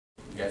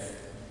guests,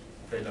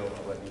 fellow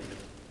awardees,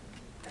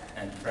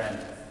 and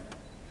friends.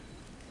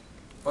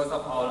 First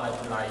of all, I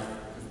would like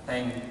to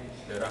thank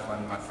the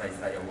Ramon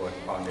Magsaysay Award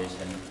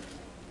Foundation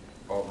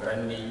for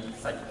granting me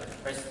such a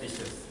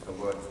prestigious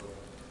award.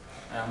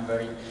 I am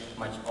very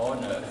much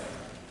honored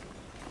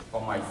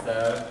for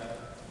myself,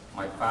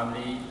 my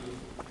family,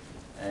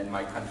 and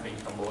my country,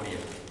 Cambodia.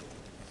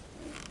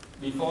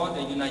 Before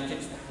the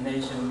United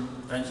Nations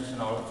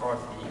Transitional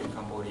Authority in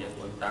Cambodia,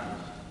 UNTAC,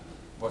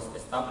 was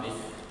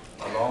established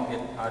along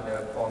with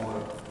other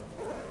former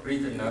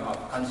prisoners of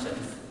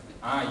conscience,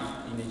 I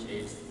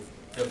initiated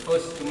the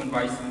first human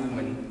rights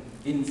movement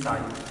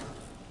inside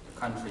the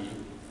country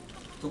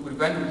to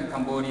prevent the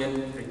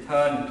Cambodian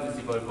return to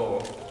civil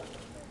war,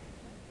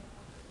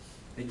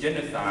 the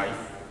genocide,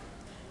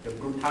 the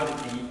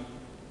brutality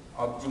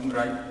of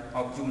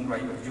human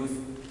rights abuse,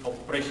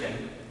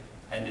 oppression,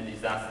 and the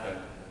disaster.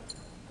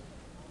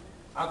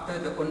 After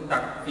the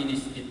UNTAC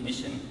finished its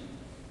mission,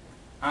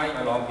 I,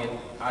 along with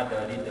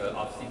other leaders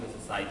of civil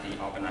society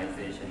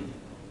organizations,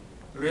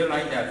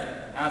 realized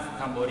that as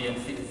Cambodian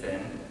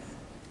citizens,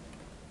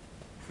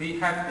 we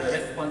have the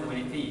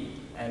responsibility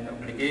and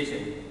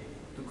obligation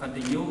to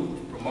continue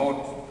to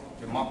promote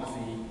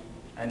democracy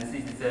and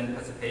citizen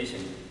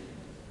participation.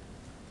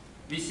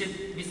 We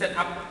set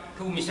up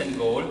two mission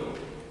goals.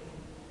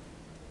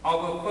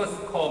 Our first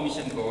core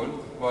mission goal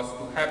was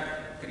to help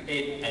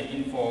create an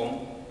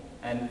informed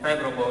and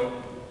favorable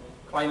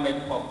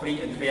climate for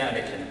free and fair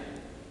election.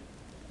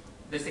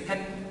 The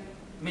second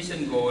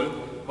mission goal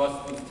was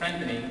to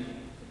strengthen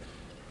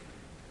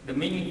the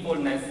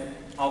meaningfulness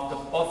of the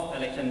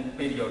post-election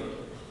period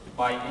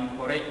by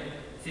encouraging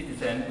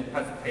citizens to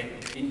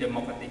participate in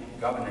democratic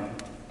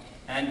governance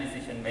and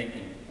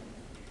decision-making.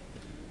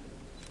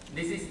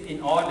 This is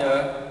in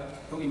order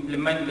to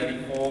implement the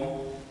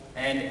reform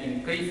and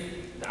increase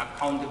the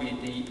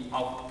accountability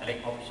of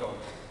elected officials.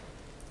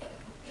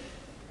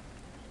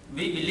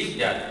 We believe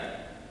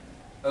that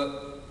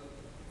a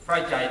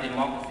fragile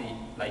democracy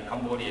like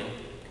Cambodia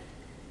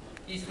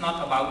is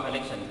not about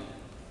election,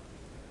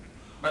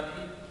 but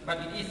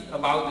it is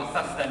about the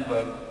sustained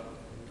work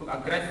to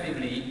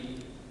aggressively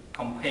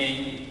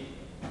campaign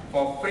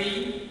for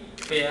free,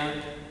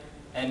 fair,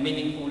 and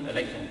meaningful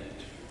elections,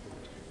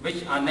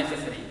 which are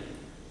necessary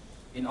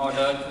in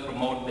order to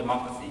promote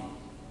democracy.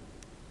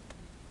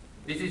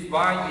 This is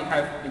why we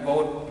have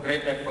devoted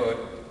great effort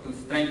to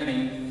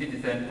strengthening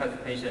citizen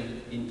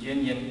participation in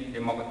genuine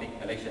democratic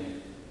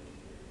elections.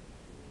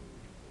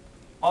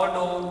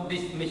 Although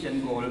this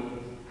mission goal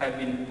have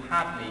been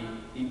partly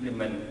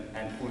implemented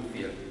and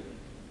fulfilled,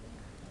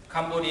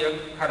 Cambodia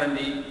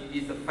currently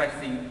is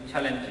facing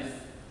challenges,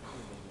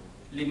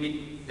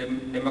 limit the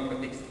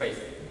democratic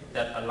space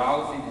that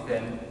allows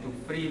citizens to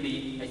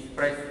freely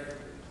express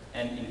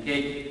and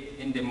engage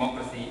in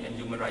democracy and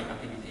human rights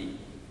activity.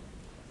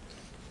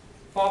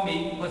 For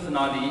me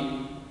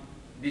personally,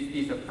 this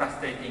is a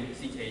frustrating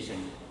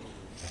situation.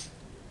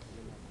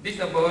 This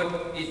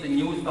award is a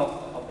new source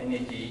of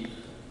energy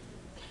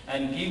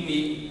and give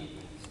me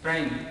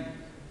strength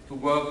to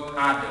work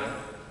harder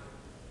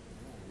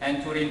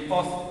and to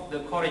reinforce the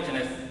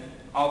courageousness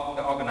of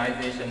the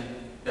organization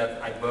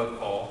that I work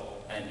for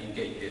and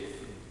engage with.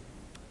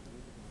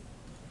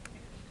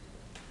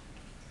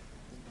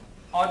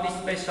 On this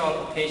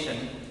special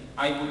occasion,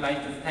 I would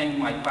like to thank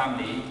my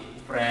family,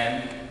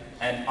 friends,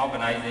 and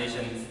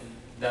organizations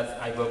that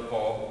I work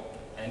for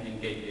and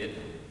engage with,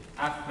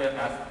 as well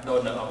as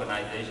donor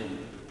organizations.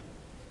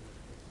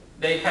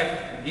 They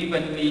have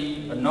given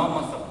me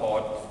enormous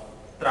support,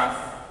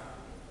 trust,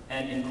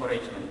 and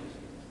encouragement.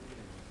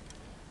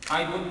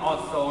 I would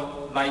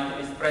also like to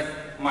express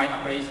my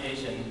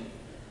appreciation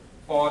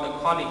for the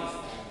colleagues,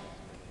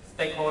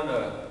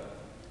 stakeholders,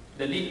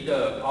 the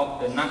leader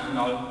of the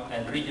national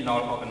and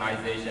regional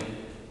organizations,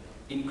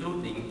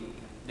 including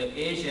the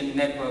Asian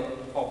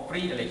Network for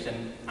Free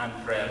Election and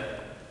FREL,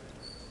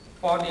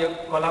 for their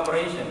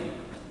collaboration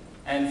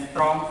and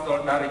strong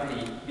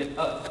solidarity with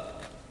us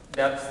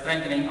that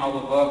strengthening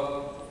our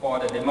work for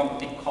the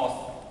democratic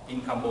cause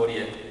in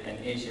Cambodia and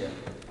Asia.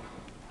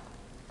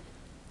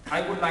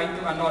 I would like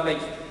to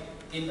acknowledge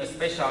in a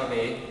special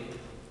way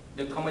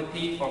the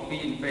Committee for Free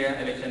and Fair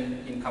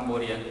Election in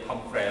Cambodia,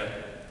 COMFREL.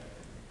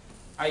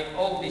 I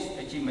owe this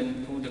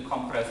achievement to the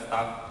COMFREL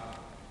staff,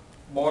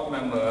 board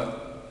members,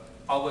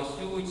 our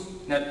huge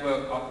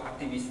network of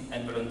activists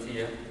and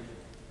volunteers.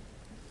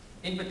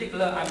 In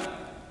particular, I'm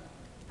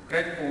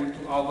grateful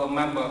to our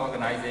member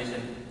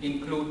organizations,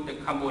 include the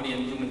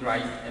Cambodian Human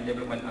Rights and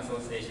Development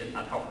Association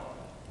ad hoc,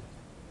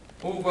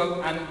 who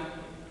work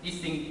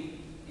unceasingly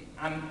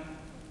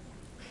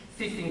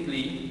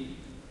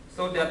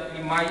so that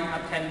we might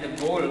attain the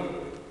goal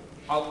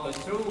of a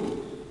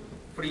true,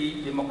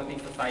 free, democratic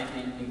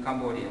society in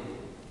Cambodia.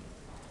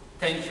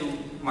 Thank you,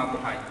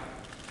 Mabuhay.